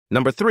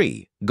Number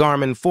 3,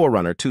 Garmin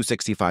Forerunner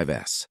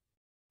 265S.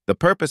 The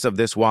purpose of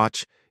this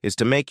watch is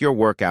to make your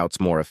workouts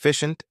more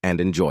efficient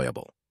and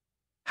enjoyable.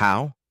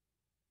 How?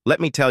 Let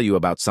me tell you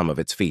about some of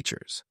its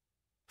features.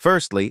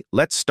 Firstly,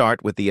 let's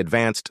start with the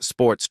advanced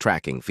sports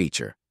tracking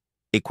feature.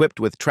 Equipped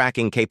with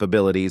tracking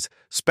capabilities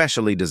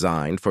specially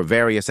designed for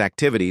various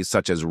activities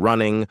such as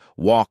running,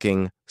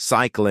 walking,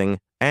 cycling,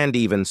 and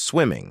even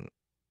swimming.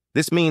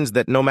 This means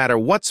that no matter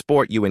what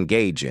sport you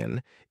engage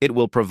in, it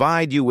will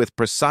provide you with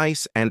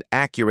precise and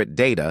accurate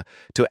data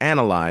to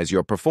analyze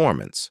your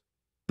performance.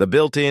 The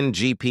built-in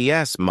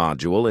GPS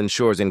module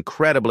ensures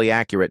incredibly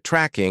accurate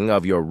tracking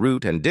of your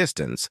route and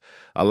distance,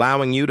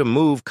 allowing you to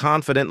move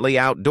confidently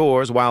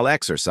outdoors while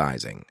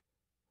exercising.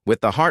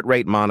 With the heart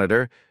rate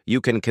monitor, you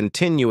can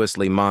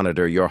continuously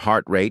monitor your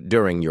heart rate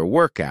during your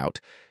workout,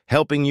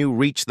 helping you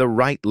reach the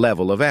right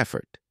level of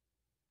effort.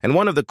 And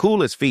one of the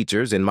coolest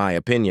features, in my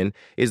opinion,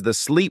 is the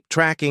sleep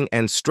tracking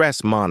and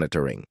stress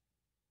monitoring.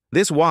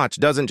 This watch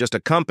doesn't just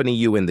accompany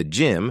you in the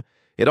gym,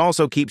 it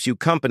also keeps you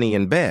company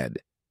in bed.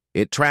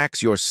 It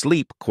tracks your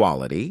sleep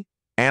quality,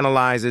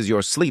 analyzes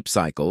your sleep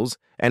cycles,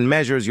 and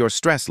measures your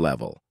stress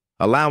level,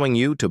 allowing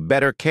you to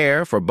better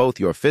care for both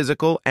your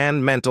physical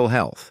and mental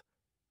health.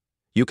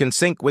 You can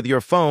sync with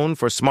your phone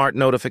for smart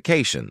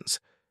notifications,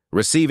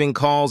 receiving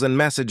calls and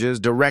messages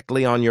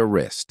directly on your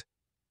wrist.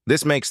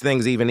 This makes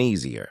things even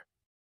easier.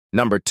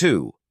 Number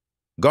 2,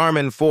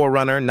 Garmin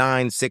Forerunner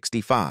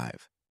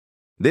 965.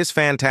 This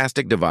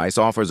fantastic device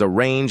offers a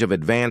range of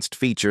advanced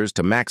features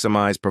to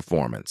maximize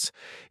performance.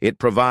 It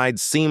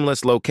provides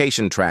seamless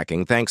location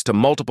tracking thanks to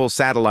multiple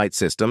satellite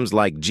systems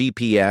like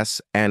GPS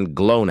and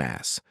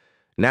GLONASS.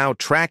 Now,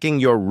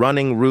 tracking your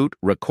running route,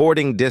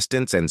 recording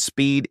distance, and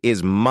speed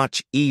is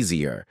much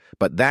easier,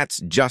 but that's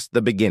just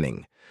the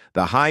beginning.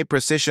 The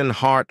high-precision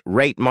heart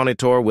rate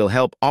monitor will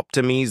help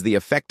optimize the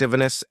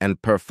effectiveness and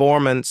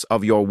performance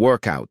of your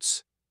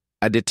workouts.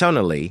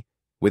 Additionally,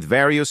 with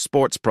various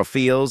sports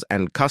profiles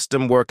and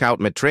custom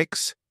workout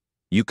metrics,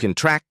 you can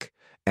track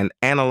and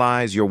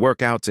analyze your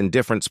workouts in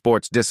different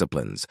sports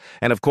disciplines.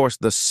 And of course,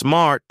 the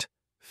smart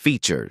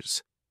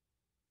features.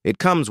 It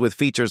comes with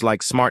features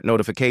like smart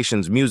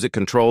notifications, music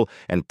control,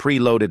 and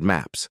preloaded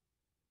maps.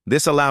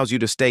 This allows you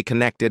to stay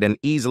connected and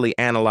easily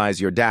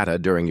analyze your data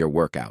during your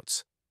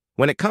workouts.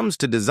 When it comes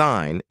to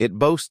design, it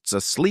boasts a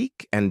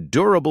sleek and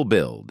durable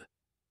build.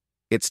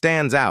 It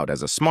stands out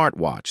as a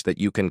smartwatch that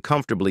you can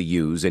comfortably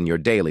use in your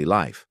daily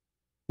life.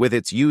 With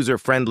its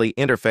user-friendly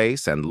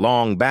interface and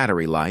long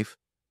battery life,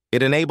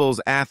 it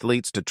enables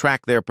athletes to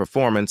track their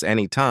performance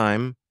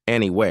anytime,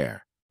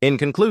 anywhere. In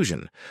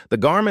conclusion, the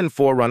Garmin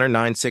Forerunner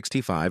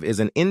 965 is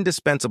an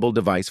indispensable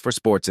device for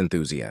sports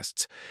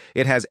enthusiasts.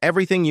 It has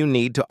everything you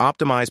need to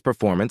optimize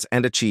performance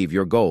and achieve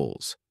your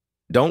goals.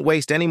 Don't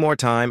waste any more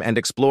time and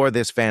explore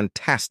this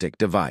fantastic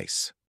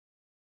device.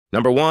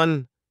 Number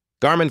 1,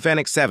 Garmin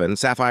Fenix 7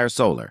 Sapphire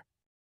Solar.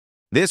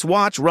 This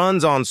watch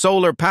runs on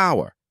solar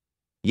power.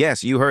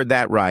 Yes, you heard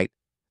that right.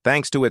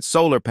 Thanks to its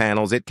solar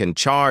panels, it can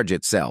charge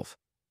itself.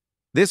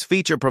 This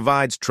feature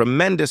provides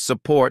tremendous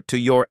support to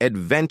your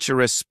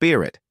adventurous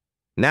spirit.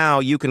 Now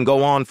you can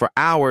go on for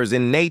hours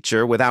in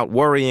nature without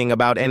worrying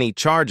about any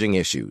charging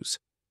issues.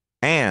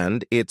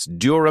 And its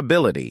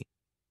durability.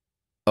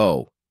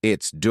 Oh,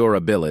 its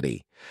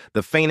durability.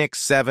 The Fenix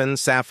 7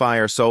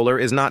 Sapphire Solar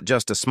is not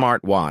just a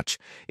smartwatch,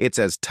 it's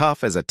as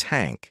tough as a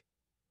tank.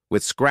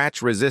 With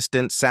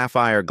scratch-resistant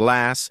sapphire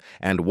glass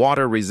and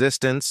water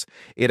resistance,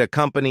 it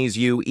accompanies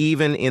you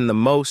even in the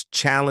most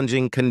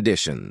challenging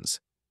conditions.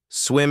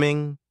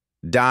 Swimming,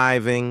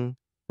 diving,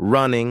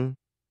 running,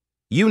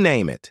 you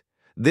name it.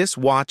 This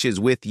watch is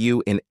with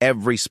you in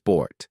every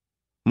sport.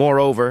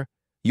 Moreover,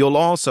 you'll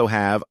also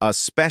have a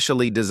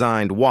specially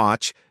designed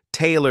watch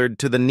tailored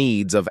to the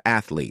needs of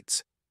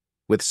athletes.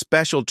 With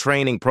special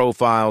training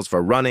profiles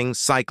for running,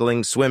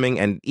 cycling, swimming,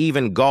 and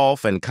even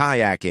golf and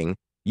kayaking,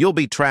 you'll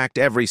be tracked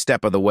every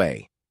step of the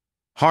way.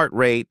 Heart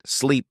rate,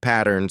 sleep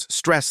patterns,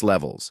 stress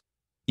levels.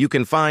 You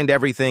can find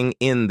everything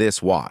in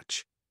this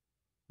watch.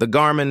 The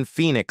Garmin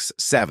Fenix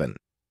 7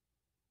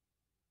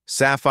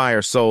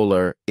 Sapphire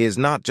Solar is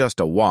not just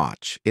a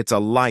watch, it's a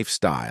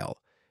lifestyle.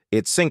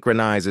 It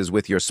synchronizes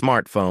with your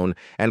smartphone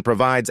and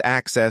provides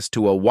access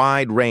to a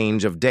wide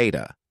range of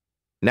data.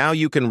 Now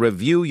you can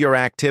review your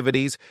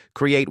activities,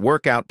 create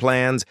workout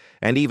plans,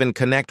 and even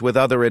connect with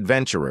other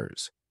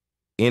adventurers.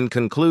 In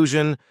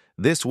conclusion,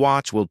 this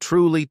watch will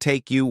truly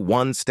take you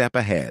one step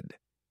ahead.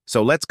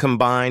 So let's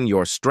combine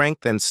your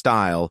strength and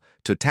style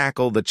to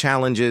tackle the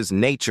challenges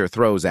nature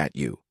throws at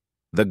you.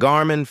 The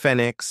Garmin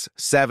Fenix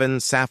 7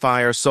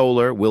 Sapphire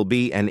Solar will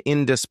be an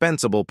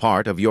indispensable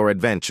part of your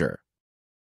adventure.